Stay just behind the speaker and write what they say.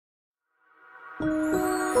Hello,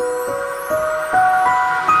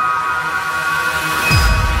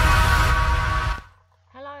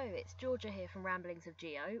 it's Georgia here from Ramblings of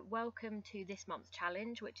Geo. Welcome to this month's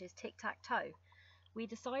challenge, which is tic-tac-toe. We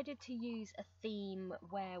decided to use a theme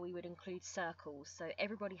where we would include circles, so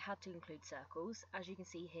everybody had to include circles. As you can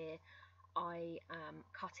see here, I am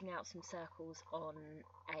cutting out some circles on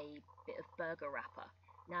a bit of burger wrapper.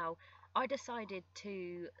 Now, I decided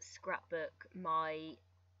to scrapbook my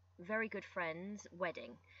very good friend's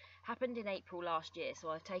wedding. Happened in April last year, so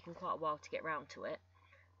I've taken quite a while to get round to it.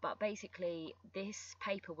 But basically, this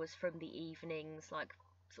paper was from the evening's like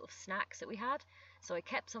sort of snacks that we had. So I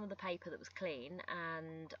kept some of the paper that was clean,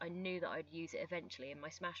 and I knew that I'd use it eventually in my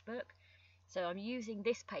smash book. So I'm using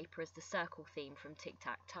this paper as the circle theme from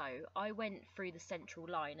tic-tac-toe. I went through the central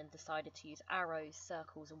line and decided to use arrows,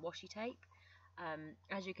 circles and washi tape.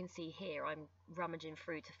 As you can see here, I'm rummaging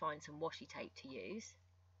through to find some washi tape to use.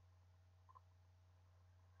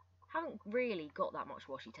 Haven't really got that much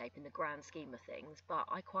washi tape in the grand scheme of things, but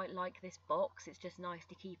I quite like this box. It's just nice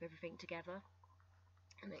to keep everything together,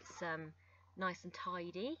 and it's nice and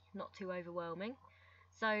tidy, not too overwhelming.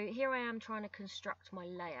 So here I am trying to construct my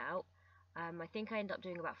layout. I think I end up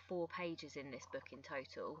doing about 4 pages in this book in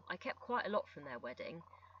total. I kept quite a lot from their wedding,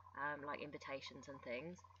 like invitations and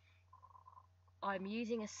things. I'm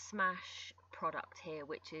using a Smash product here,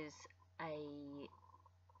 which is a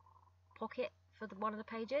pocket for one of the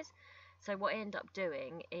pages. So what I end up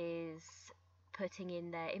doing is putting in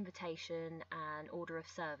their invitation and order of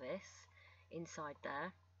service inside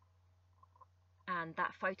there, and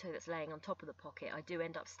that photo that's laying on top of the pocket, I do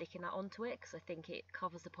end up sticking that onto it because I think it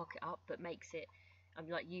covers the pocket up but makes it, I'm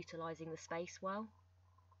like utilising the space well.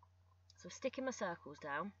 So I'm sticking my circles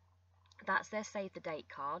down. That's their save the date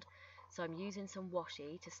card, so I'm using some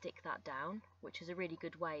washi to stick that down, which is a really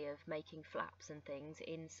good way of making flaps and things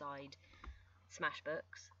inside smash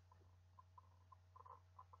books.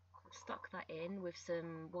 I've stuck that in with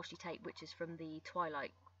some washi tape, which is from the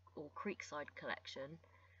Twilight or Creekside collection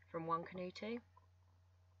from One Canoe 2.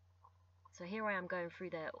 So here I am going through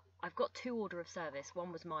there. I've got 2 order of service,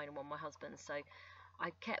 one was mine and one my husband's, so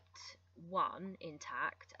I kept one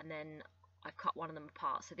intact and then I've cut one of them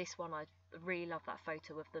apart. So this one, I really love that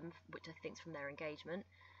photo of them, which I think is from their engagement.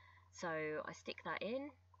 So I stick that in,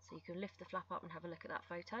 so you can lift the flap up and have a look at that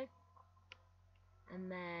photo. And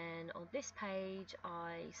then on this page,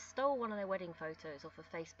 I stole one of their wedding photos off of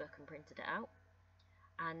Facebook and printed it out.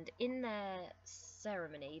 And in their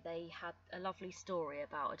ceremony, they had a lovely story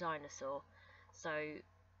about a dinosaur. So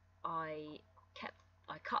I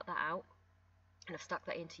cut that out and I've stuck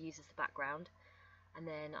that in to use as the background. And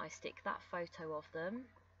then I stick that photo of them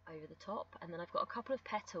over the top. And then I've got a couple of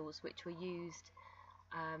petals which were used.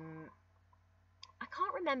 I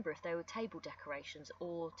can't remember if they were table decorations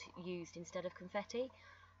or used instead of confetti,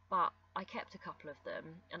 but I kept a couple of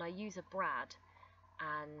them, and I use a brad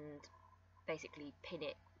and basically pin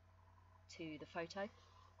it to the photo.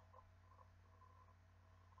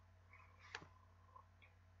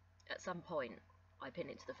 At some point I pin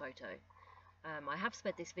it to the photo. I have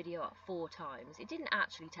sped this video up 4 times. It didn't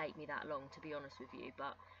actually take me that long, to be honest with you,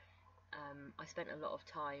 but I spent a lot of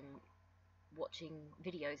time watching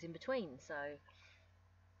videos in between, so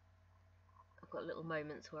I've got little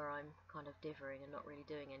moments where I'm kind of dithering and not really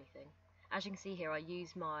doing anything. As you can see here, I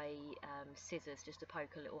use my scissors just to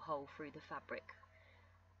poke a little hole through the fabric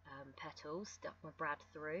petals, stuck my brad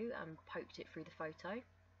through and poked it through the photo.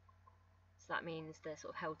 So that means they're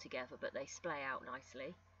sort of held together but they splay out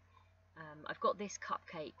nicely. I've got this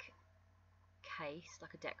cupcake case,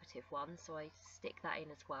 like a decorative one, so I stick that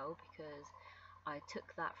in as well because I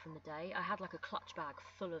took that from the day. I had like a clutch bag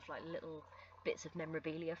full of like little bits of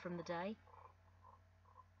memorabilia from the day.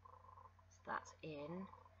 So that's in.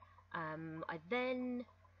 I then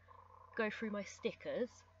go through my stickers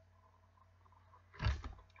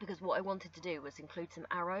because what I wanted to do was include some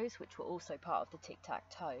arrows, which were also part of the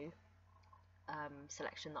tic-tac-toe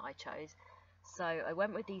selection that I chose. So I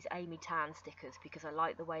went with these Amy Tan stickers because I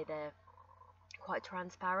like the way they're quite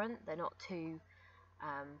transparent. They're not too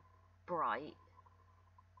bright,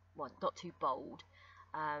 well, not too bold.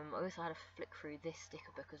 I also had a flick through this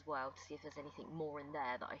sticker book as well to see if there's anything more in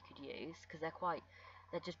there that I could use, because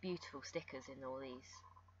they're just beautiful stickers in all these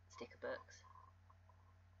sticker books.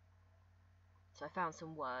 So I found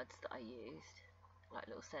some words that I used, like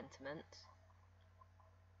little sentiments.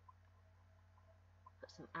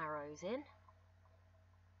 Put some arrows in.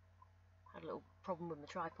 Had a little problem with my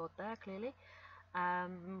tripod there, clearly.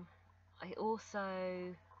 I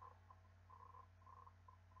also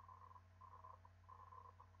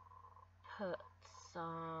put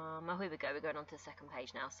some, oh here we go, we're going on to the second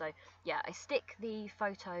page now. So yeah, I stick the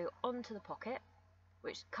photo onto the pocket,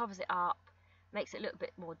 which covers it up, makes it look a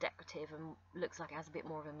bit more decorative and looks like it has a bit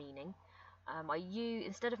more of a meaning.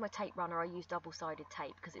 Instead of my tape runner, I use double-sided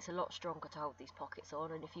tape because it's a lot stronger to hold these pockets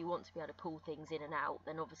on, and if you want to be able to pull things in and out,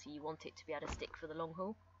 then obviously you want it to be able to stick for the long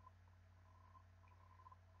haul.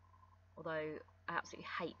 Although I absolutely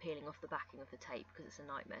hate peeling off the backing of the tape because it's a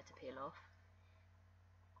nightmare to peel off.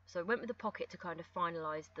 So I went with the pocket to kind of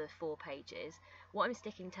finalise the 4 pages. What I'm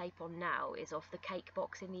sticking tape on now is off the cake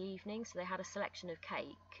box in the evening. So they had a selection of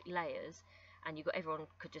cake layers, and everyone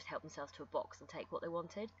could just help themselves to a box and take what they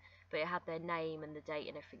wanted. But it had their name and the date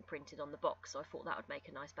and everything printed on the box, so I thought that would make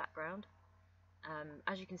a nice background.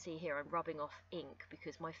 As you can see here, I'm rubbing off ink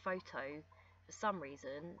because my photo, for some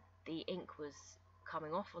reason, the ink was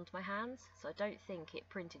coming off onto my hands, so I don't think it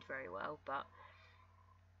printed very well, but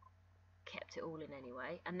kept it all in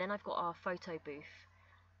anyway. And then I've got our photo booth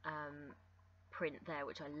print there,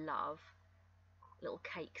 which I love. Little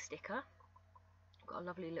cake sticker. Got a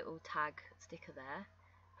lovely little tag sticker there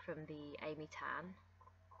from the Amy Tan.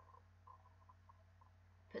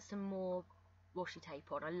 Put some more washi tape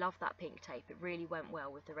on. I love that pink tape, it really went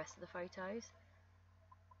well with the rest of the photos.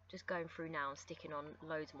 Just going through now and sticking on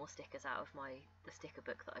loads more stickers out of the sticker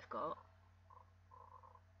book that I've got.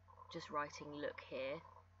 Just writing look here,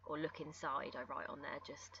 or look inside, I write on there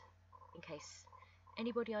just in case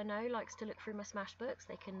anybody I know likes to look through my Smash books,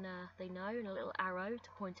 they know, and a little arrow to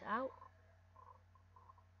point it out.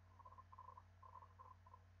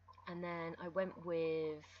 And then I went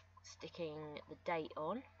with sticking the date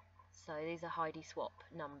on, so these are Heidi Swap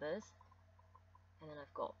numbers. And then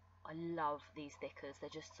I love these stickers, they're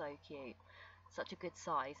just so cute, such a good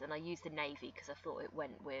size, and I used the navy because I thought it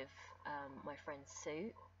went with my friend's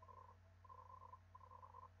suit.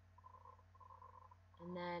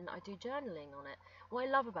 And then I do journaling on it. What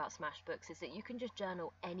I love about Smash books is that you can just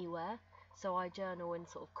journal anywhere, so I journal in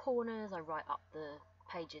sort of corners, I write up the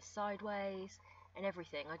pages sideways and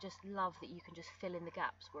everything. I just love that you can just fill in the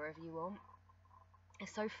gaps wherever you want.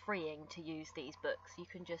 It's so freeing to use these books, you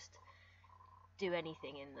can just do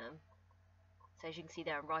anything in them. So as you can see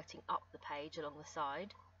there, I'm writing up the page along the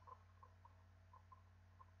side.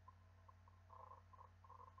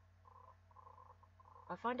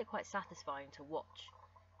 I find it quite satisfying to watch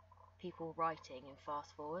people writing in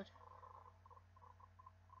fast forward.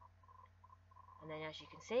 And then as you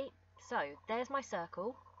can see, so there's my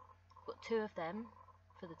circle. I've got 2 of them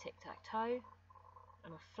for the tic-tac-toe,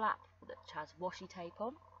 and a flap that has washi tape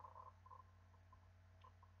on.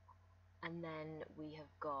 And then we have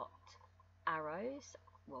got arrows,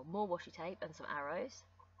 well, more washi tape and some arrows.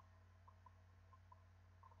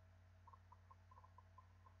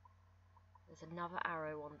 There's another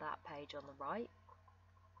arrow on that page on the right.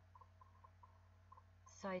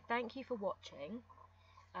 So thank you for watching.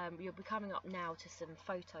 You'll be coming up now to some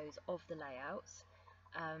photos of the layouts.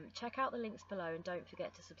 Check out the links below and don't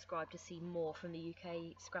forget to subscribe to see more from the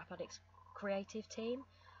UK Scrap Addicts creative team.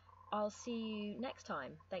 I'll see you next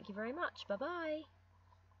time. Thank you very much. Bye bye.